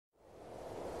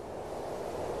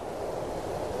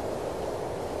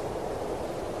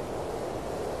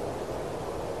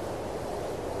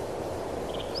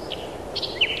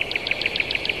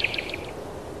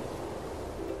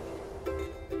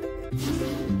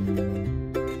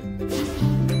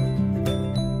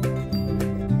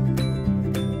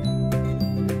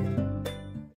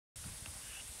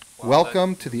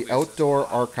Welcome to the Outdoor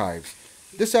Archives.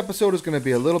 This episode is going to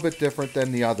be a little bit different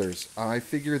than the others. I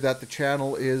figure that the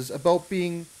channel is about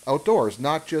being outdoors,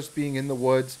 not just being in the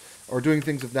woods or doing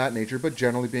things of that nature, but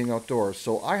generally being outdoors.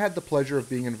 So I had the pleasure of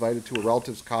being invited to a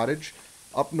relative's cottage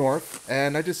up north,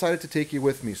 and I decided to take you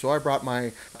with me. So I brought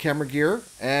my camera gear,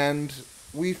 and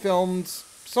we filmed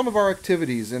some of our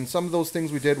activities, and some of those things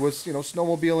we did was,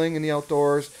 snowmobiling in the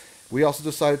outdoors. We also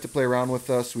decided to play around with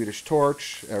a Swedish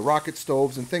torch, rocket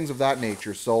stoves, and things of that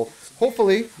nature. So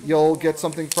hopefully you'll get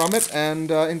something from it and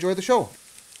enjoy the show.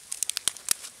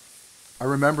 I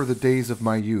remember the days of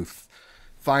my youth,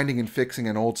 finding and fixing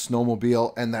an old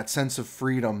snowmobile and that sense of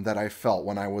freedom that I felt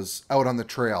when I was out on the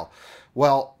trail.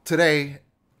 Well, today,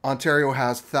 Ontario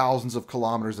has thousands of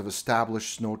kilometers of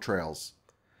established snow trails.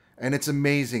 And it's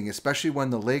amazing, especially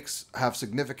when the lakes have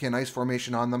significant ice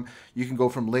formation on them. You can go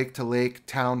from lake to lake,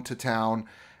 town to town,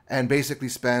 and basically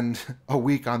spend a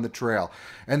week on the trail.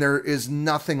 And there is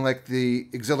nothing like the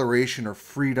exhilaration or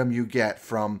freedom you get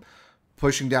from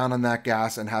pushing down on that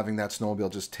gas and having that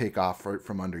snowmobile just take off right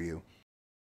from under you.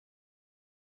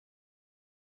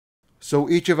 So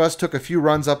each of us took a few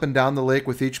runs up and down the lake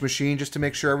with each machine just to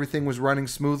make sure everything was running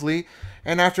smoothly.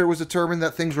 And after it was determined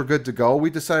that things were good to go, we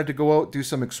decided to go out, do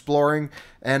some exploring,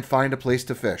 and find a place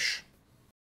to fish.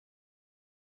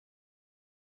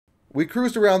 We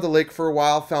cruised around the lake for a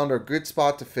while, found our good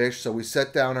spot to fish, so we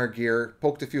set down our gear,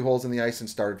 poked a few holes in the ice, and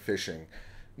started fishing.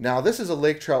 Now, this is a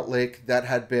lake trout lake that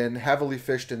had been heavily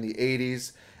fished in the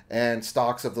 80s, and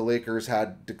stocks of the lakers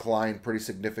had declined pretty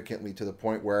significantly to the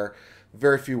point where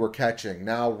very few were catching.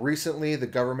 Now, recently, the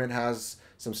government has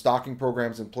some stocking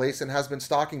programs in place and has been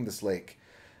stocking this lake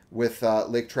with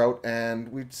lake trout, and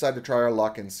we decided to try our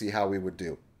luck and see how we would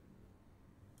do.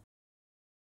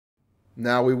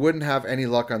 Now, we wouldn't have any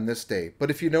luck on this day,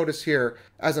 but if you notice here,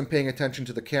 as I'm paying attention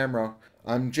to the camera,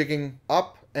 I'm jigging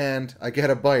up and I get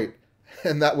a bite,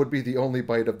 and that would be the only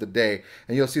bite of the day.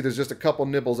 And you'll see there's just a couple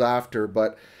nibbles after,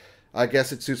 but I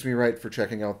guess it suits me right for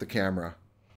checking out the camera.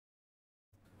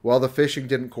 Well, the fishing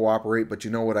didn't cooperate, but you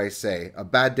know what I say. A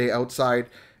bad day outside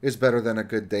is better than a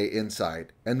good day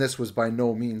inside. And this was by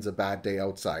no means a bad day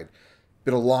outside.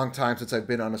 Been a long time since I've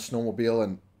been on a snowmobile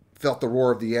and felt the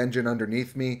roar of the engine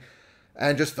underneath me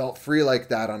and just felt free like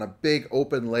that on a big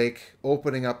open lake,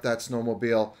 opening up that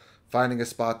snowmobile, finding a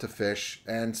spot to fish,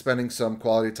 and spending some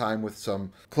quality time with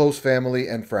some close family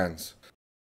and friends.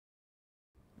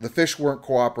 The fish weren't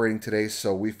cooperating today,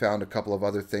 so we found a couple of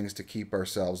other things to keep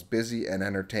ourselves busy and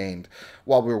entertained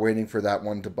while we were waiting for that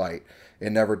one to bite.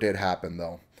 It never did happen,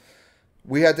 though.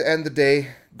 We had to end the day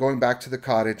going back to the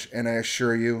cottage, and I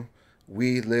assure you,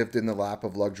 we lived in the lap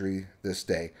of luxury this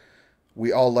day.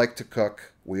 We all liked to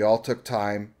cook, we all took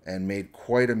time and made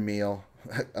quite a meal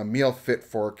fit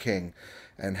for a king,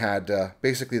 and had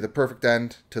basically the perfect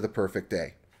end to the perfect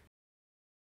day.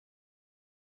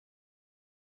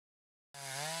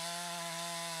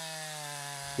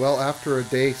 Well, after a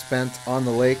day spent on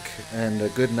the lake and a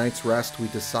good night's rest, we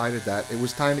decided that it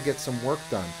was time to get some work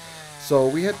done. So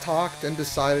we had talked and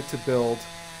decided to build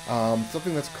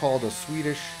something that's called a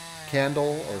Swedish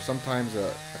candle, or sometimes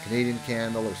a Canadian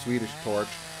candle or Swedish torch,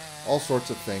 all sorts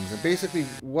of things. And basically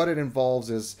what it involves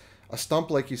is a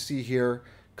stump like you see here,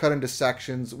 cut into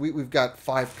sections. We've got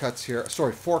 4 cuts here.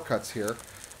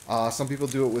 Some people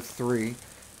do it with 3.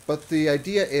 But the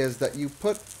idea is that you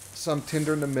put some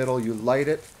tinder in the middle, you light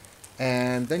it,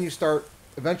 and then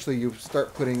eventually you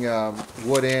start putting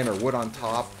wood in or wood on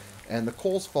top, and the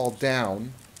coals fall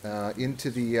down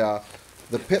into the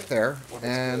pit there,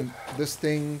 and this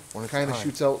thing kind of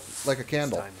shoots out like a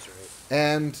candle.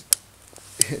 And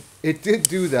it did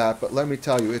do that, but let me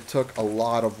tell you, it took a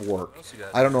lot of work.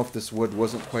 I don't know if this wood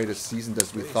wasn't quite as seasoned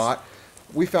as we thought.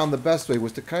 We found the best way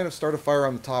was to kind of start a fire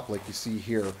on the top like you see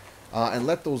here, and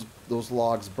let those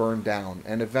logs burn down.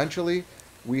 And eventually,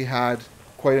 we had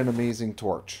quite an amazing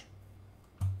torch.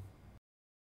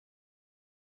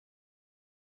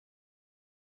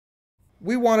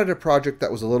 We wanted a project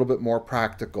that was a little bit more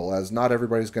practical, as not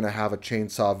everybody's going to have a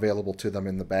chainsaw available to them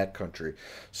in the backcountry.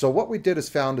 So what we did is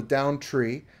found a downed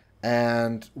tree,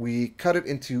 and we cut it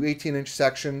into 18-inch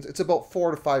sections. It's about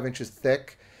 4 to 5 inches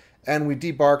thick, and we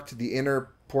debarked the inner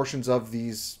portions of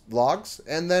these logs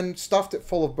and then stuffed it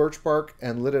full of birch bark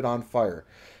and lit it on fire.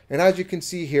 And as you can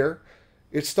see here,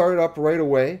 it started up right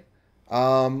away.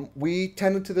 We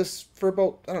tended to this for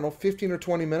about, 15 or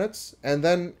 20 minutes, and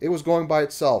then it was going by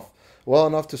itself, well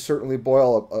enough to certainly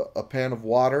boil a pan of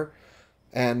water,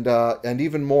 and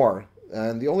even more.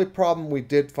 And the only problem we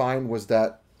did find was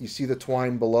that you see the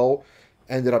twine below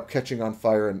ended up catching on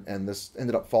fire, and this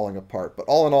ended up falling apart. But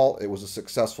all in all, it was a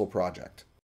successful project.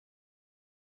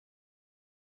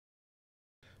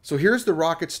 So here's the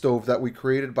rocket stove that we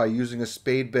created by using a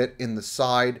spade bit in the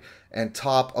side and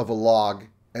top of a log,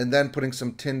 and then putting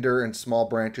some tinder and small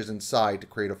branches inside to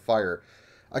create a fire.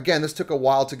 Again, this took a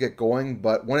while to get going,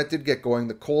 but when it did get going,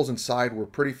 the coals inside were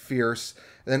pretty fierce,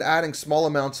 and then adding small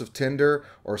amounts of tinder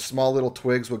or small little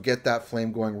twigs would get that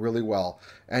flame going really well.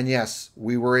 And yes,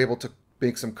 we were able to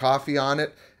make some coffee on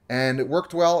it, and it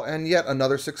worked well, and yet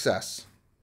another success.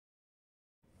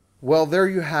 Well, there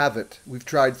you have it. We've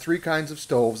tried 3 kinds of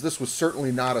stoves. This was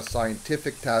certainly not a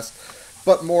scientific test,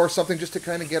 but more something just to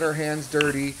kind of get our hands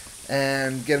dirty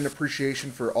and get an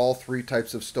appreciation for all 3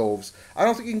 types of stoves. I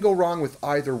don't think you can go wrong with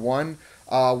either one.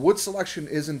 Wood selection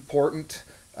is important.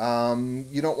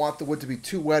 You don't want the wood to be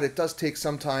too wet. It does take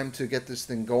some time to get this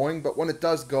thing going, but when it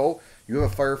does go, you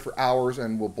have a fire for hours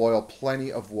and will boil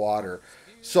plenty of water.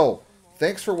 So,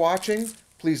 thanks for watching.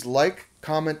 Please like,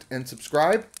 comment, and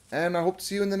subscribe, and I hope to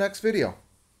see you in the next video.